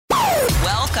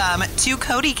Welcome to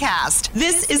Cody Cast.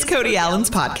 This is Cody Allen's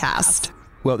podcast.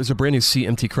 Well, there's a brand new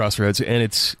CMT Crossroads, and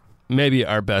it's maybe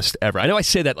our best ever. I know I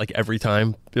say that like every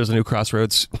time there's a new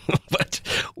Crossroads, but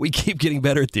we keep getting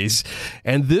better at these.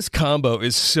 And this combo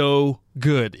is so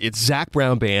good. It's Zac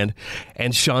Brown Band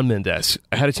and Shawn Mendes.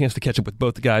 I had a chance to catch up with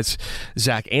both the guys,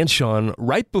 Zac and Shawn,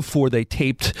 right before they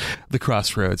taped the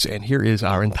Crossroads. And here is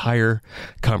our entire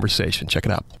conversation. Check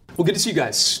it out. Well, good to see you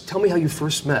guys. Tell me how you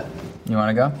first met. You want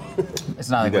to go? It's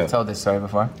not like we've told this story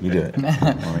before. You do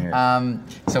it.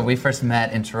 So we first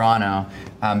met in Toronto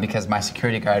because my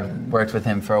security guard worked with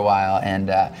him for a while,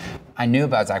 and I knew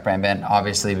about Zac Brown Band,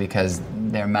 obviously, because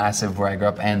they're massive where I grew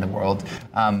up and the world.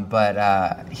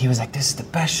 But he was like, "This is the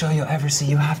best show you'll ever see.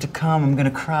 You have to come. I'm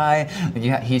gonna cry."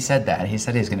 He said that. He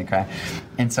said he was gonna cry.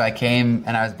 And so I came,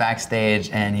 and I was backstage,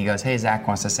 and he goes, "Hey, Zac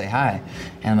wants to say hi."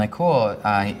 And I'm like, "Cool."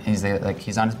 He's like,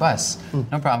 he's on his bus.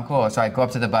 No problem, cool. So I go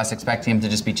up to the bus, expecting him to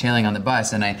just be chilling on the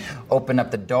bus, and I open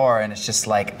up the door, and it's just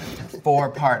like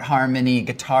 4-part harmony,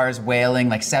 guitars wailing,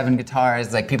 like 7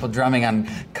 guitars, like people drumming on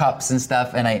cups and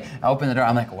stuff. And I open the door,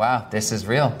 I'm like, wow, this is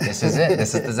real. This is it.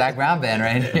 This is the Zac Brown Band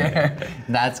right here.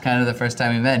 That's kind of the first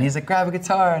time we met. And he's like, grab a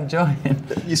guitar and join.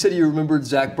 You said you remembered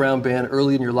Zac Brown Band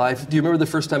early in your life. Do you remember the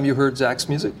first time you heard Zac's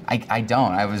music? I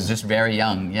don't. I was just very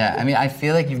young. Yeah. I mean, I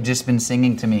feel like you've just been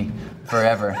singing to me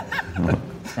forever.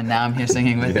 And now I'm here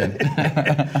singing with you.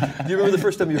 Do you remember the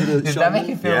first time you heard it? Does that make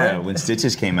you feel weird? When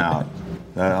Stitches came out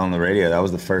on the radio, that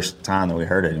was the first time that we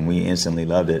heard it, and we instantly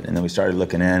loved it. And then we started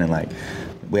looking in, and like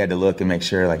we had to look and make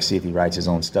sure, like, see if he writes his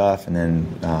own stuff. And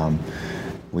then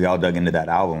we all dug into that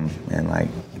album and like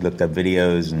looked up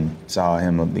videos and saw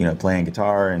him, playing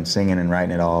guitar and singing and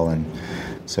writing it all. And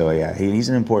so yeah, he's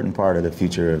an important part of the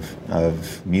future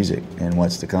of music and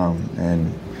what's to come.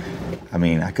 And I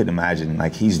mean, I couldn't imagine,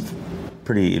 like, he's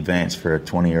pretty advanced for a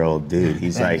 20-year-old dude.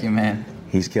 He's Thank you, man.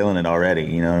 He's killing it already.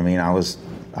 You know what I mean? I was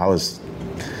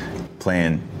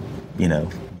playing,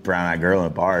 Brown Eyed Girl in a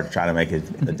bar to try to make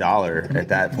 $1 at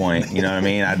that point. You know what I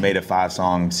mean? I'd made a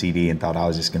 5-song CD and thought I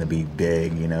was just going to be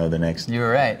big, the next. You were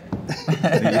right.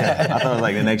 Yeah, I thought it was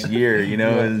like the next year,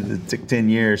 it took 10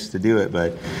 years to do it,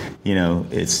 but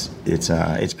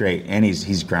it's great. And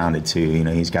he's grounded too.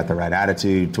 He's got the right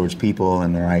attitude towards people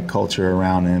and the right culture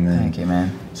around him. And thank you,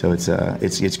 man. So it's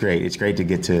great. It's great to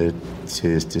get to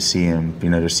see him,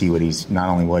 to see what he's, not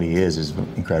only what he is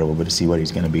incredible, but to see what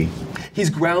he's going to be.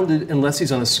 He's grounded unless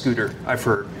he's on a scooter, I've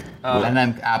heard. And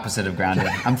I'm opposite of grounded.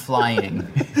 I'm flying.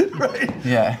 Right.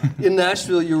 Yeah. In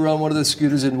Nashville, you were on one of those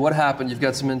scooters, and what happened? You've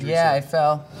got some injuries. Yeah, I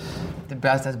fell.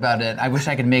 That's about it. I wish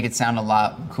I could make it sound a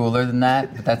lot cooler than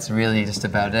that, but that's really just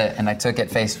about it. And I took it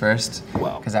face first.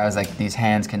 Wow. Because I was like, these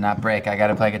hands cannot break. I got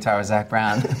to play guitar with Zac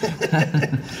Brown.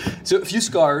 So a few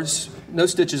scars, no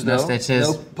stitches though. No stitches.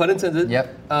 No pun intended.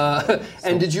 Yep.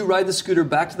 And did you ride the scooter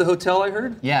back to the hotel, I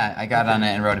heard? Yeah, I got on it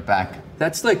and rode it back.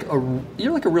 That's like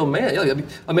you're like a real man. I mean,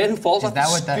 a man who falls off the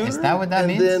scooter is that what that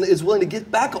means? And then is willing to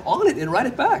get back on it and ride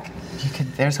it back.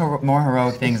 There's more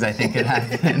heroic things I think could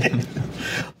happen.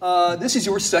 This is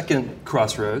your second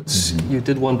Crossroads. Mm-hmm. You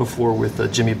did one before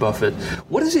with Jimmy Buffett.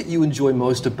 What is it you enjoy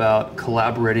most about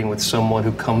collaborating with someone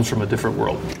who comes from a different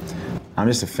world? I'm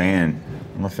just a fan.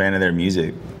 I'm a fan of their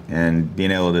music, and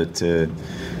being able to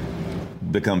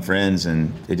become friends,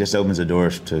 and it just opens the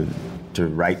doors to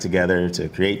write together, to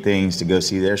create things, to go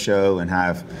see their show, and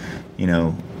have,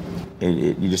 you're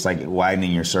just like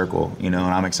widening your circle, and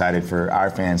I'm excited for our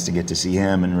fans to get to see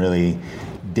him and really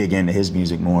dig into his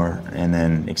music more, and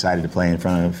then excited to play in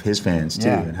front of his fans too,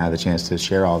 and have the chance to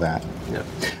share all that. Yeah.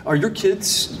 Are your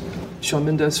kids Shawn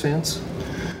Mendes fans?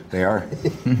 They are.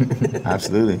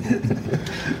 Absolutely.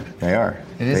 They are.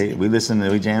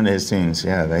 We jam to his tunes.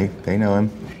 Yeah, they know him.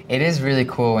 It is really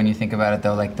cool when you think about it,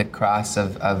 though, like the cross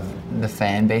of the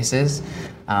fan bases.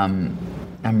 I'm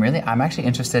actually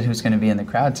interested who's going to be in the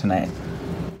crowd tonight.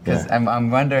 Because I'm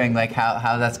wondering like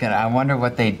how that's going to, I wonder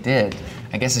what they did.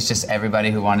 I guess it's just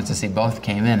everybody who wanted to see both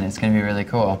came in. It's going to be really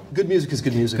cool. Good music is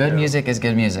good music. Good music is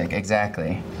good music,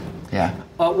 exactly. Yeah.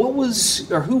 Who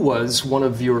was one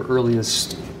of your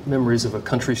earliest memories of a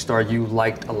country star you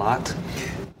liked a lot?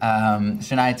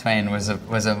 Shania Twain was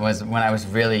when I was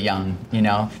really young,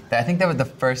 I think that was the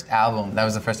first album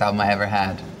I ever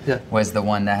had. Yeah. Was the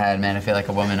one that had Man, I Feel Like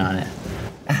a Woman on it.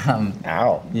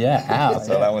 Ow. Yeah, ow. That's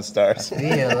how that one starts.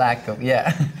 Feel like a,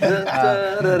 yeah.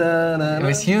 It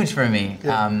was huge for me.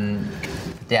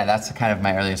 Yeah, that's kind of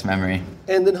my earliest memory.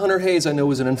 And then Hunter Hayes, I know,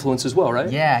 was an influence as well, right?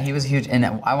 Yeah, he was huge. And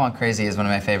I Want Crazy is one of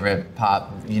my favorite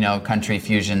pop, country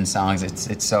fusion songs.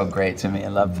 It's so great to me. I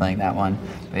love playing that one.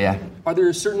 But yeah. Are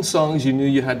there certain songs you knew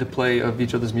you had to play of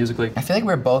each other's music? I feel like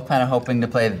we're both kind of hoping to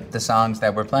play the songs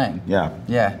that we're playing. Yeah.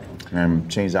 Yeah. and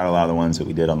changed out a lot of the ones that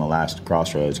we did on the last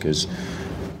Crossroads, because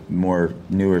more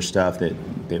newer stuff that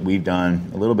we've done,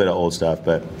 a little bit of old stuff,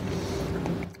 but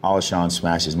all of Sean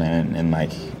smashes, man, and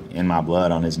like In My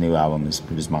Blood on his new album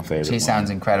is my favorite. He sounds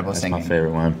incredible singing. That's my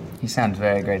favorite one. He sounds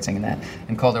very great singing that.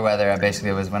 In Colder Weather, I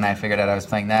basically was, when I figured out I was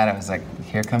playing that, I was like,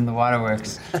 here come the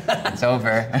waterworks. It's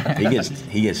over.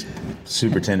 he gets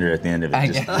super tender at the end of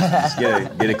it. Just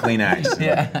get a Kleenex.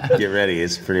 Yeah. Get ready.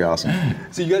 It's pretty awesome.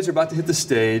 So you guys are about to hit the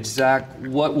stage. Zach,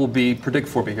 what will be, predict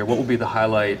for me here, what will be the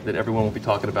highlight that everyone will be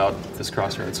talking about this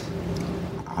Crossroads?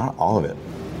 All of it.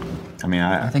 I mean,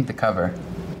 I think the cover.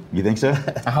 You think so?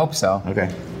 I hope so.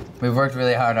 Okay. We've worked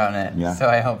really hard on it, Yeah. so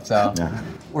I hope so. Yeah.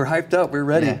 We're hyped up. We're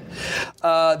ready.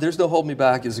 Yeah. There's No Hold Me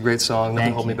Back is a great song. Nothing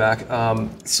Thank Hold Me you. Back.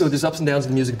 So there's ups and downs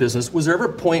in the music business. Was there ever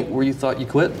a point where you thought you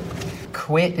quit?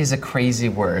 Quit is a crazy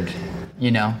word.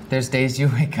 You know, there's days you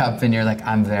wake up and you're like,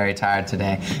 I'm very tired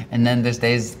today. And then there's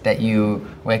days that you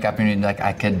wake up and you're like,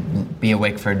 I could be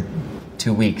awake for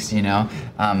 2 weeks, you know?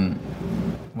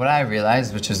 What I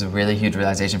realized, which was a really huge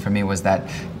realization for me, was that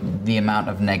the amount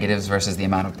of negatives versus the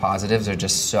amount of positives are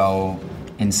just so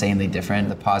insanely different.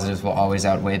 The positives will always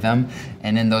outweigh them.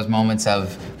 And in those moments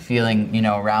of feeling, you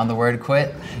know, around the word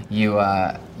quit, you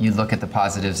look at the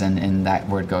positives and that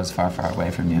word goes far, far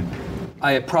away from you.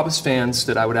 I had promised fans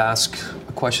that I would ask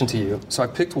a question to you. So I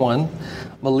picked one.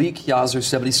 Malik Yazzer,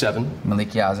 77. Malik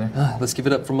Yazzer. Let's give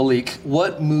it up for Malik.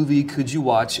 What movie could you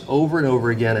watch over and over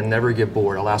again and never get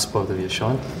bored? I'll ask both of you.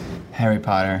 Sean? Harry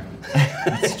Potter.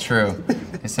 It's true.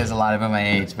 It says a lot about my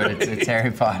age, but it's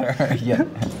Harry Potter. Yeah.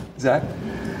 Zach?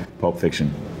 Pulp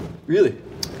Fiction. Really?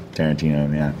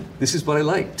 Tarantino, yeah. This is what I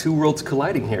like. Two worlds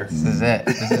colliding here. This is it.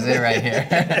 This is it right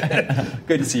here.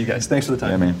 Great to see you guys. Thanks for the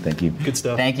time. Yeah, man. Thank you. Good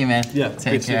stuff. Thank you, man. Yeah,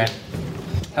 Take good to care.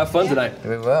 see Have fun tonight.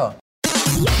 We will.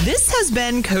 This has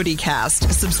been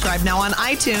CodyCast. Subscribe now on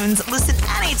iTunes. Listen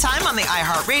anytime on the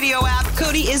iHeartRadio app.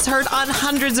 Cody is heard on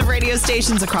hundreds of radio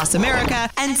stations across America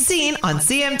and seen on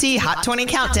CMT Hot 20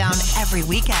 Countdown every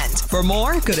weekend. For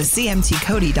more, go to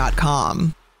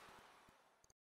cmtcody.com.